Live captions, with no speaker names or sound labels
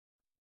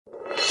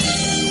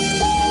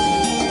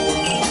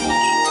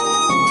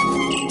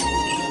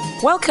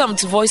Welcome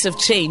to Voice of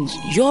Change,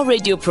 your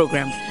radio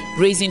program,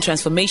 raising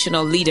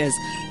transformational leaders.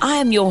 I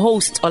am your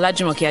host,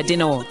 Olajumoke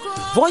Adenawo.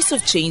 Voice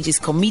of Change is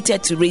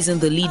committed to raising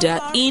the leader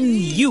in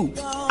you.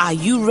 Are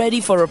you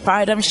ready for a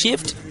paradigm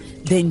shift?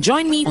 Then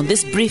join me on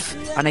this brief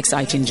and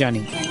exciting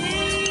journey.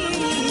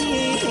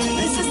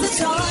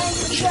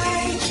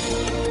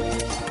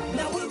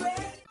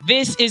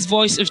 This is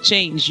Voice of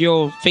Change,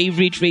 your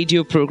favorite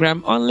radio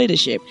program on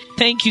leadership.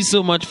 Thank you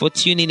so much for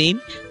tuning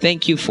in.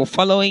 Thank you for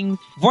following.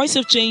 Voice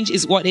of Change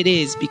is what it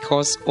is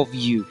because of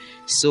you.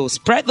 So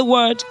spread the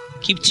word.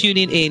 Keep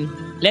tuning in.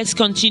 Let's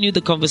continue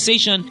the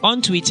conversation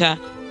on Twitter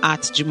at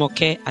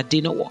Jumoke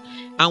Adenawo.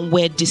 And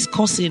we're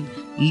discussing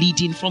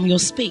leading from your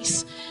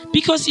space.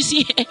 Because you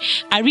see,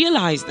 I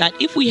realize that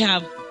if we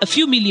have a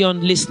few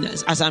million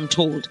listeners, as I'm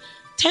told,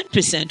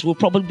 10% will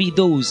probably be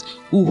those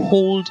who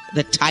hold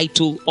the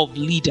title of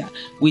leader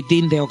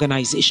within the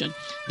organization.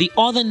 The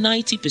other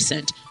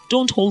 90%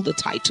 don't hold the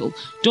title,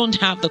 don't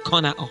have the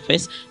corner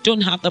office,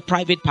 don't have the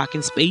private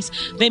parking space.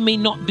 They may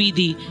not be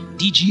the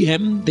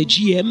DGM, the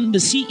GM, the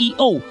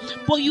CEO,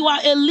 but you are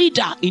a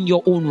leader in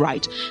your own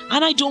right.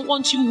 And I don't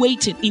want you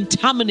waiting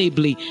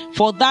interminably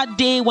for that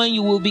day when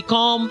you will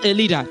become a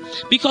leader,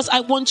 because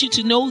I want you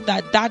to know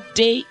that that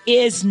day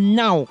is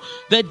now.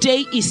 The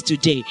day is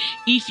today.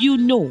 If you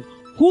know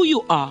who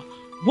you are,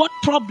 what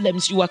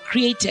problems you are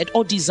created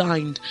or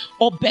designed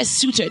or best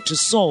suited to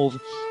solve.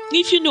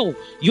 If you know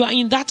you are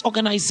in that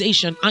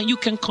organization and you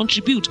can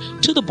contribute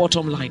to the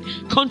bottom line,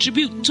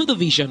 contribute to the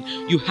vision,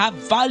 you have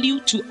value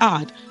to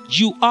add,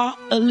 you are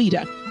a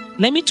leader.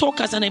 Let me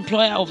talk as an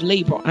employer of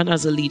labor and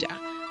as a leader.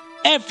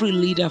 Every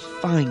leader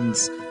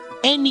finds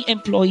any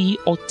employee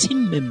or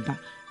team member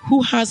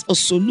who has a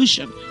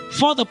solution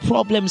for the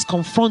problems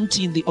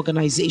confronting the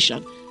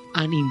organization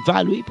an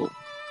invaluable,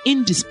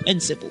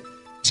 indispensable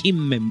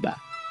team member.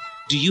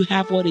 Do you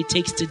have what it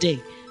takes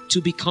today to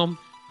become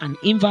an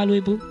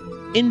invaluable,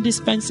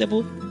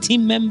 indispensable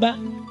team member?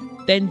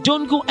 Then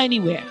don't go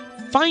anywhere.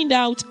 Find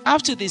out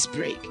after this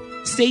break.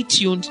 Stay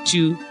tuned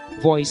to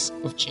Voice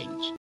of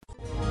Change.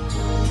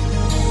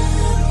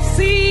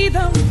 See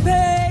them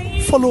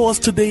face. Follow us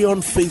today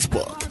on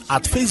Facebook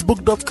at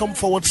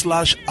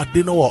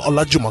facebook.com/Adenawo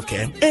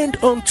Olajumoke and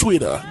on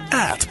Twitter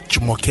at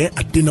Jumoke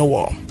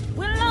Adenawo.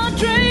 When our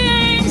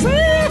dreams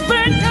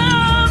ever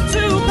come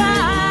to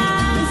pass.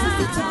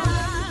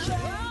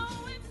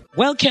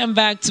 Welcome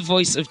back to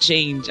Voice of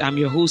Change. I'm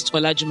your host,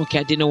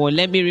 Olajumoke Adenawo.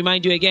 Let me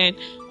remind you again,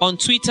 on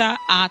Twitter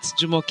at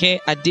Jumoke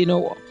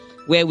Adenawo,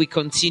 where we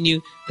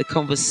continue the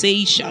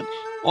conversation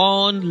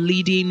on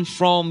leading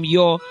from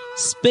your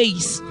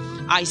space.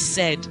 I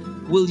said,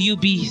 will you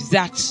be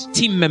that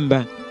team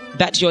member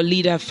that your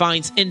leader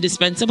finds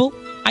indispensable?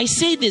 I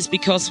say this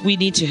because we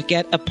need to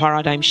get a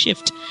paradigm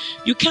shift.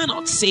 You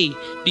cannot say,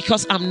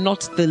 because I'm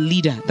not the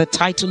leader, the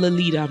title of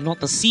leader, I'm not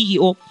the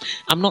CEO,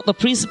 I'm not the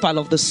principal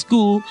of the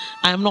school,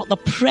 I am not the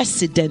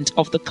president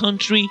of the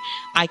country,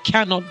 I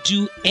cannot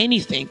do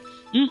anything.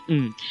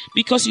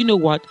 Because you know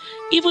what?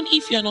 Even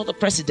if you're not the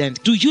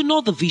president, do you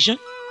know the vision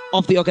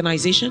of the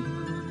organization,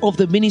 of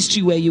the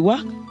ministry where you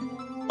are,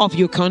 of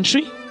your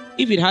country?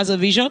 If it has a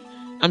vision,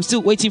 I'm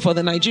still waiting for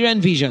the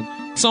Nigerian vision.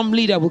 Some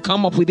leader will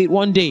come up with it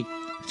one day.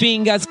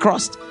 Fingers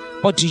crossed.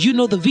 But do you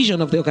know the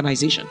vision of the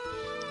organization?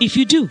 If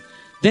you do,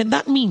 then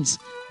that means,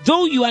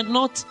 though you are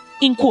not,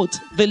 in quote,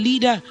 the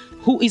leader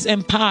who is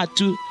empowered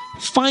to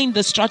find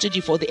the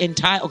strategy for the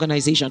entire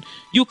organization,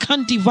 you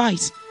can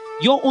devise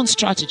your own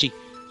strategy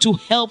to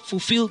help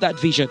fulfill that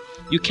vision.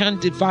 You can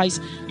devise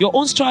your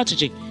own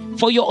strategy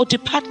for your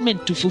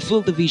department to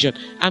fulfill the vision.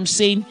 I'm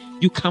saying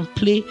you can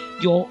play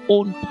your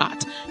own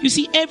part. You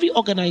see, every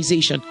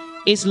organization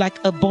is like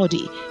a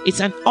body.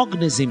 It's an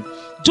organism.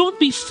 Don't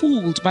be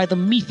fooled by the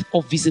myth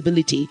of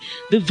visibility.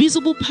 The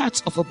visible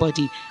parts of a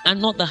body are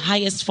not the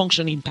highest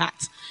functioning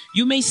parts.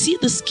 You may see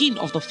the skin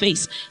of the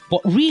face,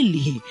 but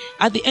really,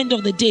 at the end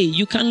of the day,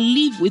 you can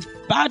live with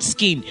bad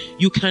skin.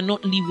 You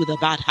cannot live with a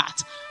bad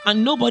heart.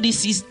 And nobody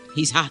sees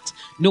his heart.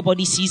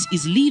 Nobody sees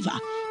his liver.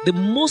 The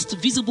most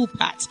visible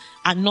parts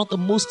are not the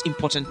most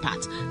important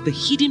parts. The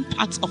hidden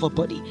parts of a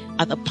body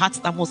are the parts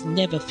that must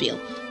never fail.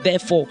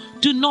 Therefore,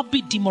 do not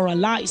be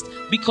demoralized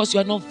because you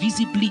are not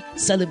visibly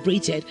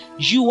celebrated.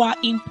 You are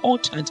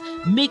important.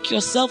 Make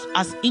yourself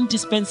as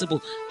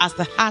indispensable as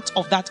the heart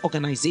of that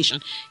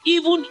organization.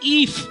 Even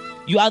if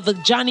you are the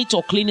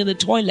janitor cleaning the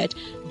toilet,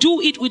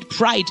 do it with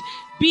pride.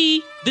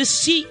 Be the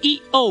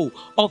CEO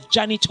of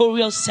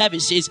janitorial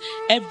services.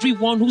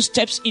 Everyone who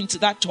steps into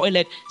that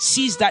toilet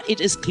sees that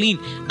it is clean.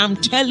 I'm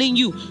telling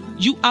you,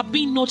 you are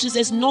being noticed.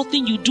 There's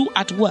nothing you do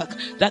at work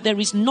that there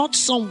is not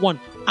someone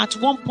at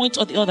one point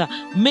or the other,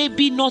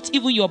 maybe not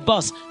even your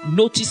boss,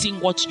 noticing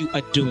what you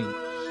are doing.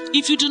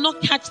 If you do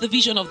not catch the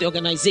vision of the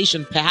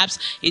organization, perhaps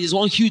it is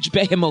one huge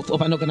behemoth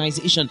of an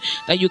organization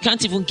that you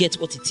can't even get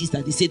what it is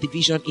that they say the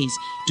vision is.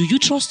 Do you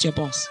trust your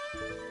boss?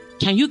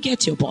 Can you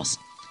get your boss?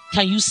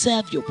 Can you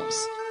serve your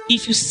boss?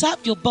 If you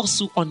serve your boss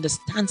who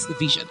understands the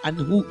vision and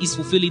who is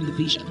fulfilling the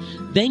vision,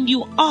 then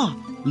you are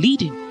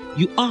leading.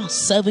 You are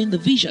serving the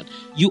vision.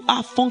 You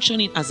are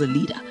functioning as a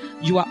leader.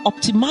 You are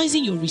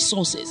optimizing your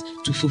resources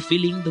to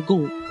fulfilling the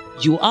goal.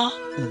 You are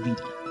a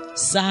leader.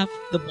 Serve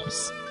the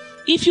boss.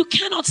 If you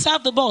cannot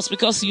serve the boss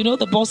because you know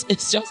the boss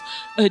is just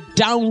a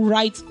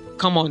downright,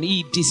 come on,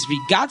 he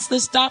disregards the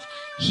staff,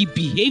 he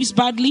behaves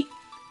badly,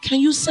 can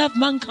you serve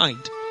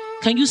mankind?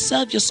 Can you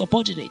serve your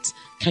subordinates?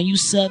 Can you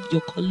serve your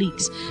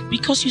colleagues?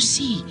 Because you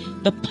see,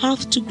 the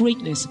path to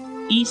greatness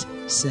is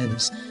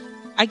service.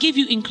 I give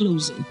you in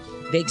closing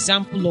the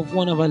example of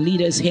one of our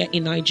leaders here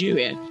in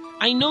Nigeria.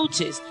 I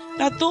noticed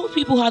that though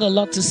people had a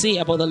lot to say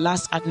about the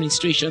last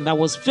administration that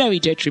was very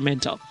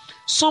detrimental,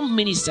 some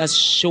ministers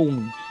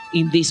shone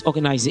in this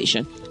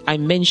organization. I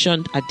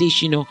mentioned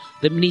Adeshino,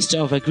 the Minister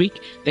of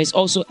Agric. There's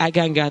also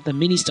Aganga, the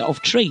Minister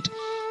of Trade.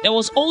 There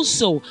was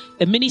also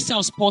a Minister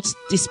of Sports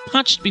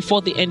dispatched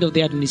before the end of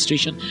the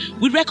administration.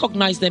 We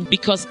recognize them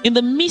because in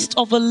the midst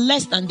of a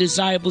less than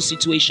desirable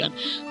situation,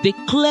 they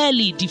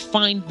clearly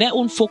defined their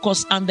own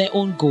focus and their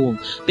own goal.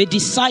 They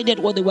decided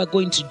what they were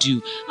going to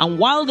do. And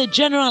while the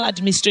general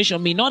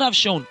administration may not have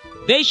shown,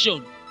 they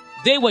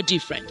were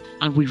different.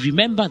 And we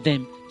remember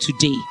them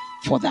today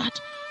for that.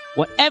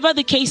 Whatever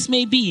the case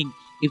may be,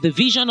 if the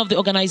vision of the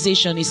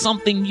organization is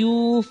something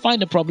you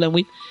find a problem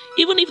with,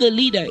 even if the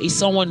leader is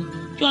someone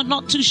you are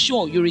not too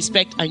sure you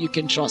respect and you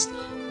can trust,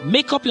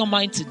 make up your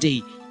mind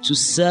today to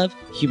serve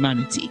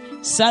humanity.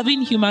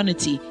 Serving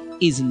humanity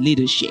is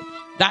leadership.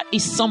 That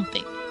is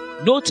something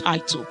no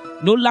title,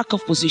 no lack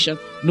of position,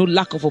 no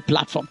lack of a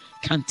platform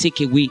can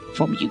take away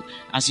from you.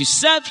 As you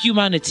serve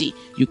humanity,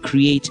 you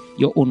create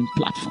your own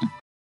platform.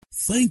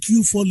 Thank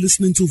you for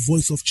listening to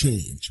Voice of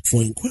Change.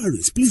 For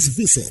inquiries, please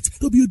visit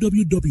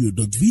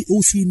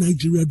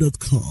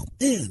www.vocnigeria.com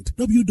and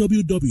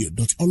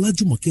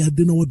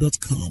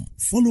www.olajumokeadenawa.com.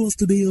 Follow us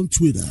today on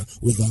Twitter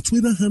with our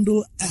Twitter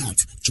handle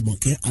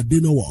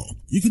 @JumokeAdenawa.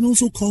 You can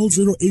also call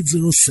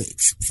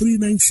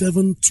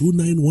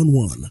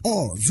 0806-397-2911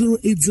 or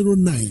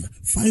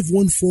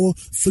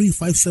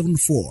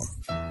 0809-514-3574.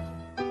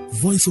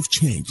 Voice of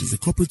Change is a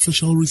corporate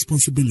social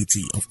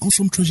responsibility of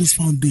Awesome Treasures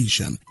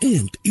Foundation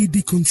and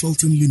AD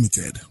Consulting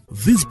Limited.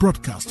 This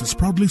broadcast is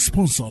proudly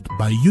sponsored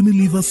by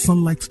Unilever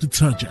Sunlight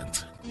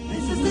Detergent.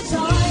 This is the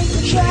time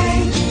to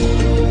change.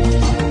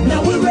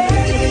 Now we're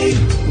ready.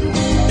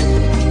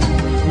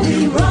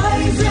 We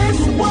rise as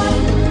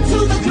one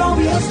to the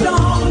glorious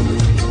dawn.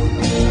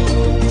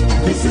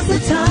 This is the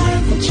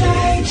time for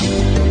change.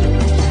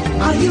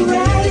 Are you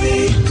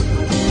ready?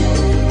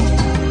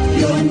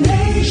 Your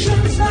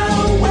nation's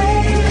now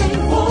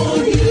waiting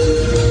for you.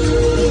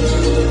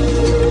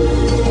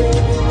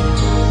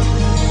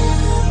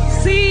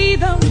 See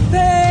the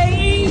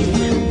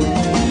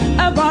fame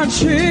of our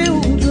children.